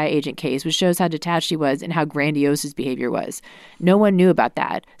FBI agent case, which shows how detached he was and how grandiose his behavior was. No one knew about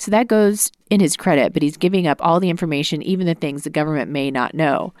that. So that goes in his credit, but he's giving up all the information, even the things the government may not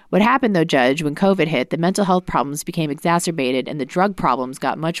know. What happened, though, Judge, when COVID hit, the mental health problems became exacerbated and the drug problems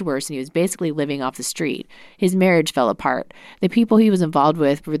got much worse, and he was basically living off the street. His marriage fell apart. The people he was involved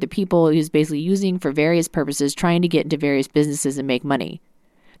with were the people he was basically using for various purposes, trying to get into various businesses and make money.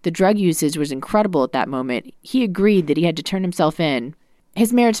 The drug usage was incredible at that moment. He agreed that he had to turn himself in.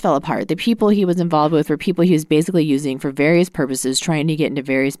 His marriage fell apart. The people he was involved with were people he was basically using for various purposes, trying to get into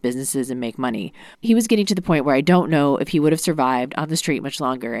various businesses and make money. He was getting to the point where I don't know if he would have survived on the street much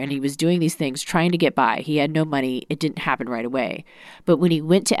longer, and he was doing these things trying to get by. He had no money. It didn't happen right away. But when he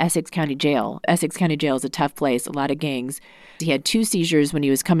went to Essex County Jail is a tough place, a lot of gangs. He had 2 seizures when he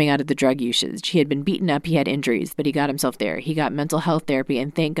was coming out of the drug usage. He had been beaten up, he had injuries, but he got himself there. He got mental health therapy,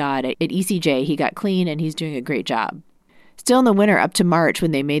 and thank God at ECJ he got clean, and he's doing a great job. Still in the winter up to March,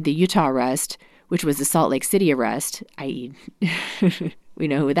 when they made the Utah arrest, which was the Salt Lake City arrest, i.e., we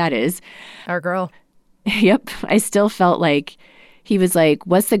know who that is. Our girl. Yep. I still felt like he was like,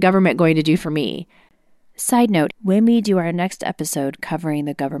 what's the government going to do for me? Side note, when we do our next episode covering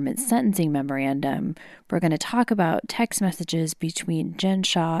the government's sentencing memorandum, we're going to talk about text messages between Jen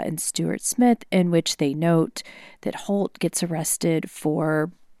Shah and Stuart Smith in which they note that Holt gets arrested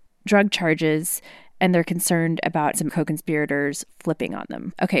for drug charges and they're concerned about some co-conspirators flipping on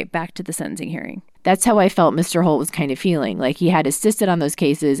them. Okay, back to the sentencing hearing. That's how I felt Mr. Holt was kind of feeling. Like he had assisted on those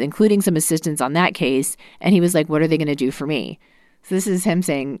cases, including some assistance on that case, and he was like, what are they going to do for me? So this is him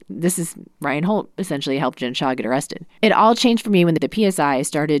saying, this is Ryan Holt essentially helped Jen Shah get arrested. It all changed for me when the PSI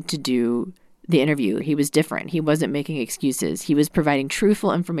started to do the interview. He was different. He wasn't making excuses. He was providing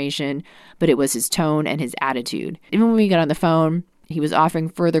truthful information, but it was his tone and his attitude. Even when we got on the phone, he was offering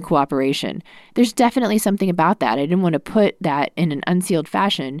further cooperation. There's definitely something about that. I didn't want to put that in an unsealed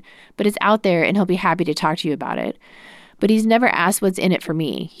fashion, but it's out there and he'll be happy to talk to you about it. But he's never asked what's in it for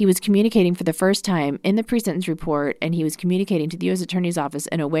me. He was communicating for the first time in the pre-sentence report, and he was communicating to the U.S. Attorney's Office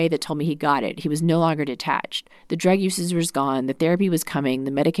in a way that told me he got it. He was no longer detached. The drug usage was gone. The therapy was coming.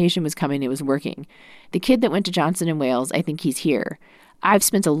 The medication was coming. It was working. The kid that went to Johnson & Wales, I think he's here. I've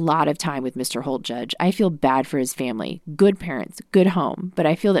spent a lot of time with Mr. Holt, Judge. I feel bad for his family. Good parents, good home. But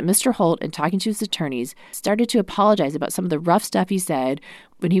I feel that Mr. Holt, in talking to his attorneys, started to apologize about some of the rough stuff he said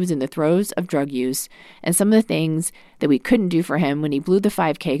when he was in the throes of drug use and some of the things that we couldn't do for him when he blew the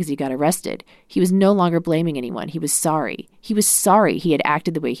 5K because he got arrested. He was no longer blaming anyone. He was sorry. He was sorry he had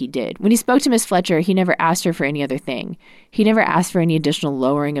acted the way he did. When he spoke to Miss Fletcher, he never asked her for any other thing. He never asked for any additional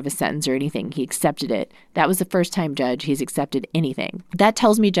lowering of a sentence or anything. He accepted it. That was the first time, Judge, he's accepted anything. That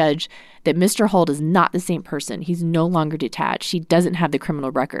tells me, Judge, that Mr. Holt is not the same person. He's no longer detached. He doesn't have the criminal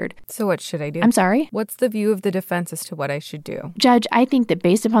record. So what should I do? I'm sorry? What's the view of the defense as to what I should do? Judge, I think that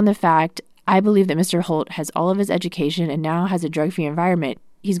based upon the fact, I believe that Mr. Holt has all of his education and now has a drug-free environment.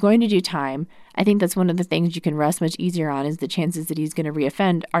 He's going to do time. I think that's one of the things you can rest much easier on is the chances that he's going to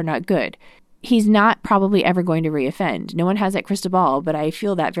reoffend are not good. He's not probably ever going to reoffend. No one has that crystal ball, but I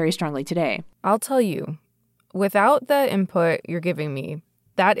feel that very strongly today. I'll tell you, without the input you're giving me,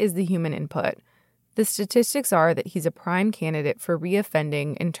 that is the human input. The statistics are that he's a prime candidate for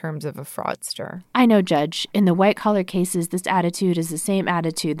reoffending in terms of a fraudster. I know, Judge. In the white-collar cases, this attitude is the same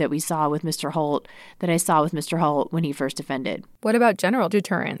attitude that we saw with Mr. Holt, that I saw with Mr. Holt when he first offended. What about general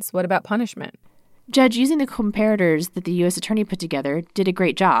deterrence? What about punishment? Judge, using the comparators that the U.S. Attorney put together did a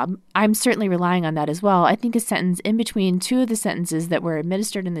great job. I'm certainly relying on that as well. I think a sentence in between 2 of the sentences that were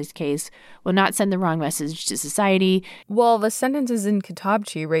administered in this case will not send the wrong message to society. Well, the sentences in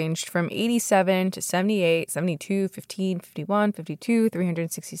Kitabchi ranged from 87 to 78, 72, 15, 51, 52,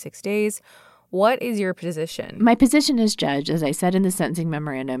 366 days. What is your position? My position as judge, as I said in the sentencing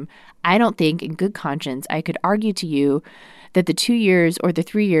memorandum, I don't think in good conscience I could argue to you that the 2 years or the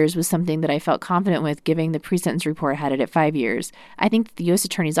 3 years was something that I felt confident with, giving the pre-sentence report had it at 5 years. I think that the U.S.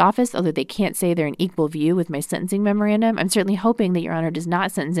 Attorney's Office, although they can't say they're in equal view with my sentencing memorandum, I'm certainly hoping that Your Honor does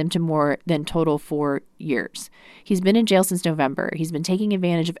not sentence him to more than total 4 years. He's been in jail since November. He's been taking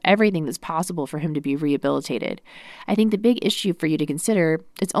advantage of everything that's possible for him to be rehabilitated. I think the big issue for you to consider,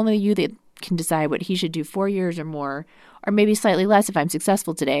 it's only you that can decide what he should do, 4 years or more, or maybe slightly less if I'm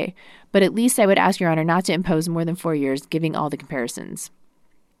successful today. But at least I would ask Your Honor not to impose more than 4 years, giving all the comparisons.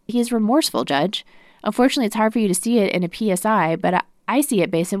 He is remorseful, Judge. Unfortunately, it's hard for you to see it in a PSI, but I see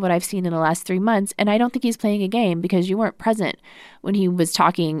it based on what I've seen in the last 3 months, and I don't think he's playing a game because you weren't present when he was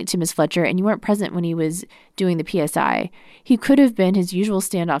talking to Ms. Fletcher, and you weren't present when he was doing the PSI. He could have been his usual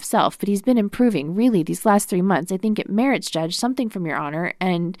standoff self, but he's been improving, really, these last 3 months. I think it merits, Judge, something from Your Honor,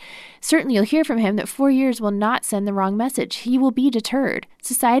 and certainly you'll hear from him that 4 years will not send the wrong message. He will be deterred.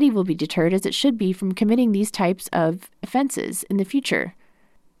 Society will be deterred, as it should be, from committing these types of offenses in the future.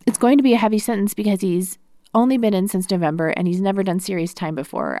 It's going to be a heavy sentence because he's only been in since November, and he's never done serious time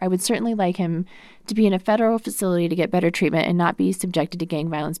before. I would certainly like him to be in a federal facility to get better treatment and not be subjected to gang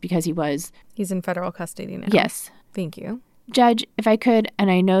violence because he was. He's in federal custody now. Yes. Thank you. Judge, if I could, and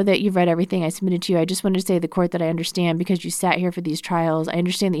I know that you've read everything I submitted to you, I just wanted to say to the court that I understand because you sat here for these trials. I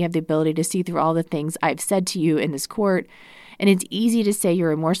understand that you have the ability to see through all the things I've said to you in this court. And it's easy to say you're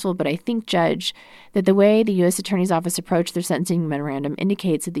remorseful, but I think, Judge, that the way the U.S. Attorney's Office approached their sentencing memorandum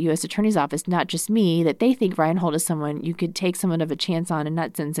indicates that the U.S. Attorney's Office, not just me, that they think Ryan Holt is someone you could take someone of a chance on and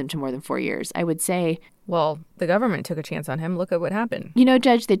not sentence him to more than 4 years. I would say, well, the government took a chance on him. Look at what happened. You know,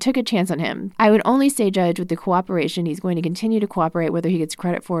 Judge, they took a chance on him. I would only say, Judge, with the cooperation, he's going to continue to cooperate whether he gets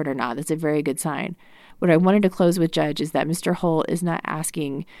credit for it or not. That's a very good sign. What I wanted to close with, Judge, is that Mr. Holt is not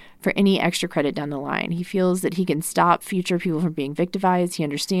asking for any extra credit down the line. He feels that he can stop future people from being victimized. He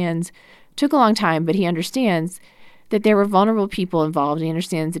understands. Took a long time, but he understands that there were vulnerable people involved. He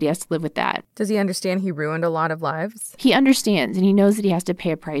understands that he has to live with that. Does he understand he ruined a lot of lives? He understands, and he knows that he has to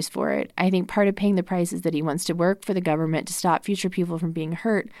pay a price for it. I think part of paying the price is that he wants to work for the government to stop future people from being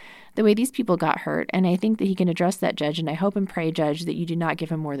hurt the way these people got hurt. And I think that he can address that, Judge. And I hope and pray, Judge, that you do not give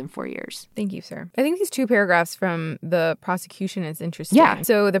him more than 4 years. Thank you, sir. I think these 2 paragraphs from the prosecution is interesting. Yeah.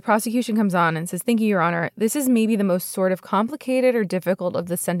 So the prosecution comes on and says, thank you, Your Honor. This is maybe the most sort of complicated or difficult of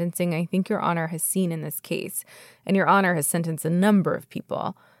the sentencing I think Your Honor has seen in this case. And Your Honor has sentenced a number of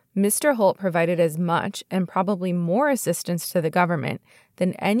people. Mr. Holt provided as much and probably more assistance to the government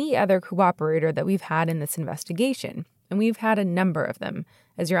than any other cooperator that we've had in this investigation. And we've had a number of them,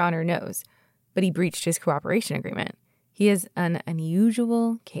 as Your Honor knows. But he breached his cooperation agreement. He is an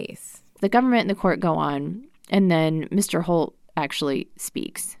unusual case. The government and the court go on, and then Mr. Holt actually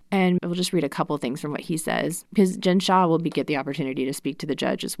speaks. And we'll just read a couple things from what he says, because Jen Shah will get the opportunity to speak to the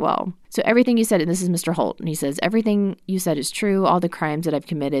judge as well. So everything you said, and this is Mr. Holt, and he says, everything you said is true, all the crimes that I've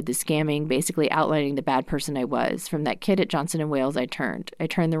committed, the scamming, basically outlining the bad person I was. From that kid at Johnson & Wales, I turned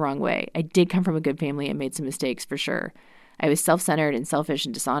the wrong way. I did come from a good family and made some mistakes for sure. I was self-centered and selfish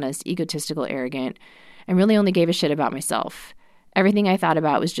and dishonest, egotistical, arrogant, and really only gave a shit about myself. Everything I thought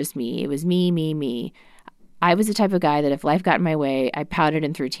about was just me. It was me, me, me. I was the type of guy that if life got in my way, I pouted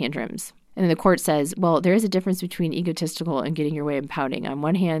and threw tantrums. And then the court says, well, there is a difference between egotistical and getting your way and pouting. On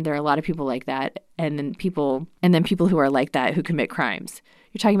one hand, there are a lot of people like that, and then people who are like that who commit crimes.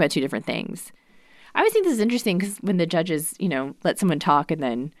 You're talking about 2 different things. I always think this is interesting because when the judges, let someone talk and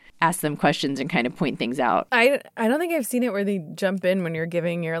then ask them questions and kind of point things out. I don't think I've seen it where they jump in when you're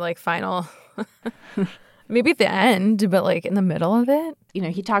giving your final, maybe at the end, but in the middle of it.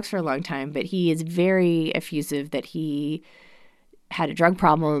 He talks for a long time, but he is very effusive that he had a drug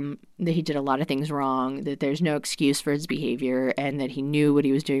problem, that he did a lot of things wrong, that there's no excuse for his behavior, and that he knew what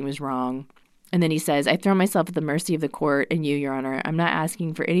he was doing was wrong. And then he says, I throw myself at the mercy of the court and you, Your Honor. I'm not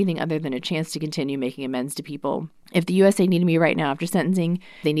asking for anything other than a chance to continue making amends to people. If the USA needed me right now after sentencing,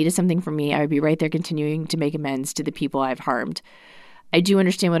 they needed something from me, I would be right there continuing to make amends to the people I've harmed. I do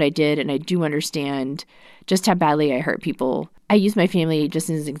understand what I did, and I do understand just how badly I hurt people. I use my family just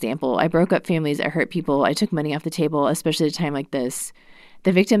as an example. I broke up families, I hurt people, I took money off the table, especially at a time like this.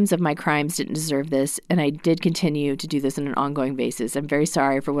 The victims of my crimes didn't deserve this, and I did continue to do this on an ongoing basis. I'm very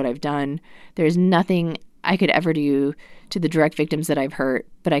sorry for what I've done. There's nothing I could ever do to the direct victims that I've hurt,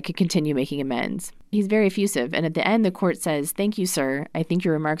 but I could continue making amends. He's very effusive, and at the end, the court says, thank you, sir. I think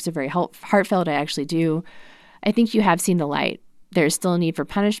your remarks are very heartfelt. I actually do. I think you have seen the light. There is still a need for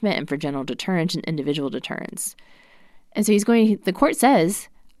punishment and for general deterrence and individual deterrence. And so the court says,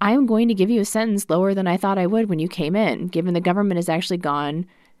 I'm going to give you a sentence lower than I thought I would when you came in, given the government has actually gone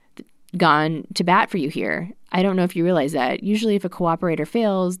gone to bat for you here. I don't know if you realize that. Usually if a cooperator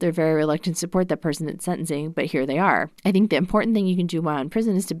fails, they're very reluctant to support that person in sentencing, but here they are. I think the important thing you can do while in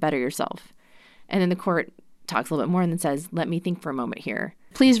prison is to better yourself. And then the court talks a little bit more and then says, let me think for a moment here.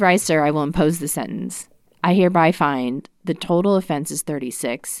 Please rise, sir, I will impose the sentence. I hereby find the total offense is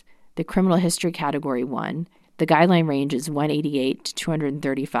 36, the criminal history category 1. The guideline range is 188 to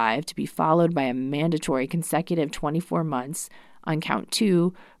 235 to be followed by a mandatory consecutive 24 months on count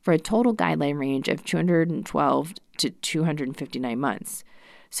 2 for a total guideline range of 212 to 259 months.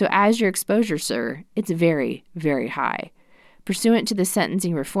 So as your exposure, sir, it's very, very high. Pursuant to the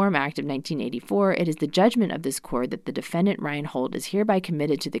Sentencing Reform Act of 1984, it is the judgment of this court that the defendant Ryan Holt is hereby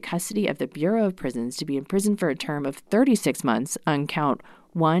committed to the custody of the Bureau of Prisons to be imprisoned for a term of 36 months on count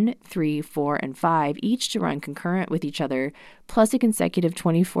 1, 3, 4, and 5, each to run concurrent with each other, plus a consecutive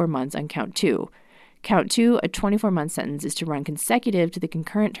 24 months on count 2. Count 2, a 24-month sentence, is to run consecutive to the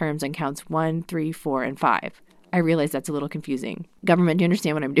concurrent terms on counts 1, 3, 4, and 5. I realize that's a little confusing. Government, do you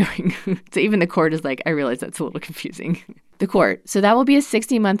understand what I'm doing? So even the court is like, I realize that's a little confusing. The court. So that will be a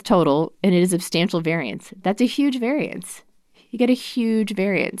 60-month total, and it is a substantial variance. That's a huge variance. You get a huge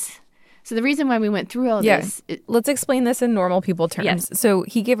variance. So the reason why we went through all this... Let's explain this in normal people terms. Yes. So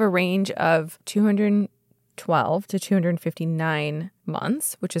he gave a range of 212 to 259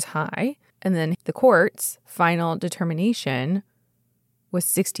 months, which is high. And then the court's final determination was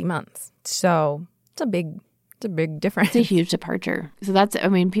 60 months. So it's a big difference. It's a huge departure. So that's, I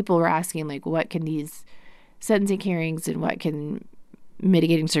mean, people were asking, like, what can these sentencing hearings and what can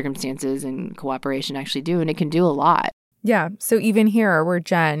mitigating circumstances and cooperation actually do? And it can do a lot. Yeah. So even here where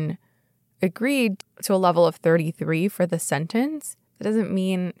Jen agreed to a level of 33 for the sentence, that doesn't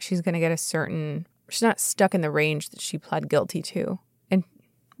mean she's going to get she's not stuck in the range that she pled guilty to. And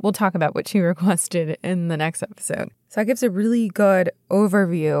we'll talk about what she requested in the next episode. So that gives a really good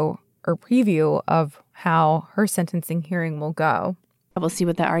overview or preview of how her sentencing hearing will go. We'll see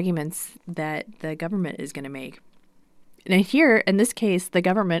what the arguments that the government is going to make. And here, in this case, the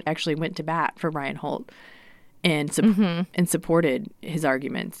government actually went to bat for Ryan Holt and supported his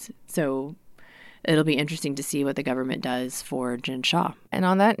arguments. So it'll be interesting to see what the government does for Jen Shah. And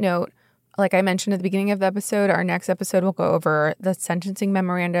on that note, like I mentioned at the beginning of the episode, our next episode will go over the sentencing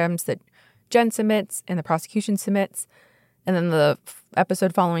memorandums that Jen submits and the prosecution submits. And then the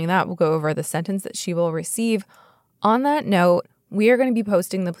episode following that will go over the sentence that she will receive. On that note, we are going to be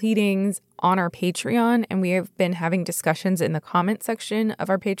posting the pleadings on our Patreon, and we have been having discussions in the comment section of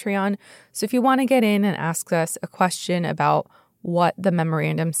our Patreon. So if you want to get in and ask us a question about what the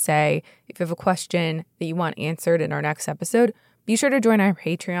memorandums say, if you have a question that you want answered in our next episode, be sure to join our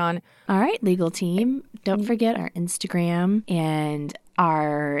Patreon. All right, legal team. Don't forget our Instagram and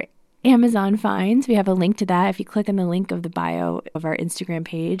our Amazon finds. We have a link to that if you click on the link of the bio of our Instagram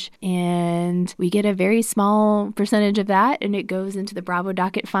page. And we get a very small percentage of that, and it goes into the Bravo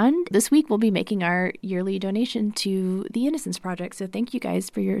Docket Fund. This week, we'll be making our yearly donation to the Innocence Project. So thank you guys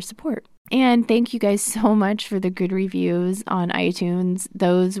for your support. And thank you guys so much for the good reviews on iTunes.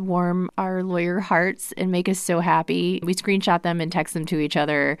 Those warm our lawyer hearts and make us so happy. We screenshot them and text them to each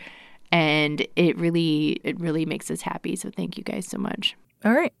other, and it really makes us happy. So thank you guys so much.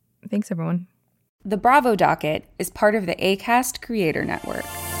 All right. Thanks, everyone. The Bravo Docket is part of the Acast Creator Network.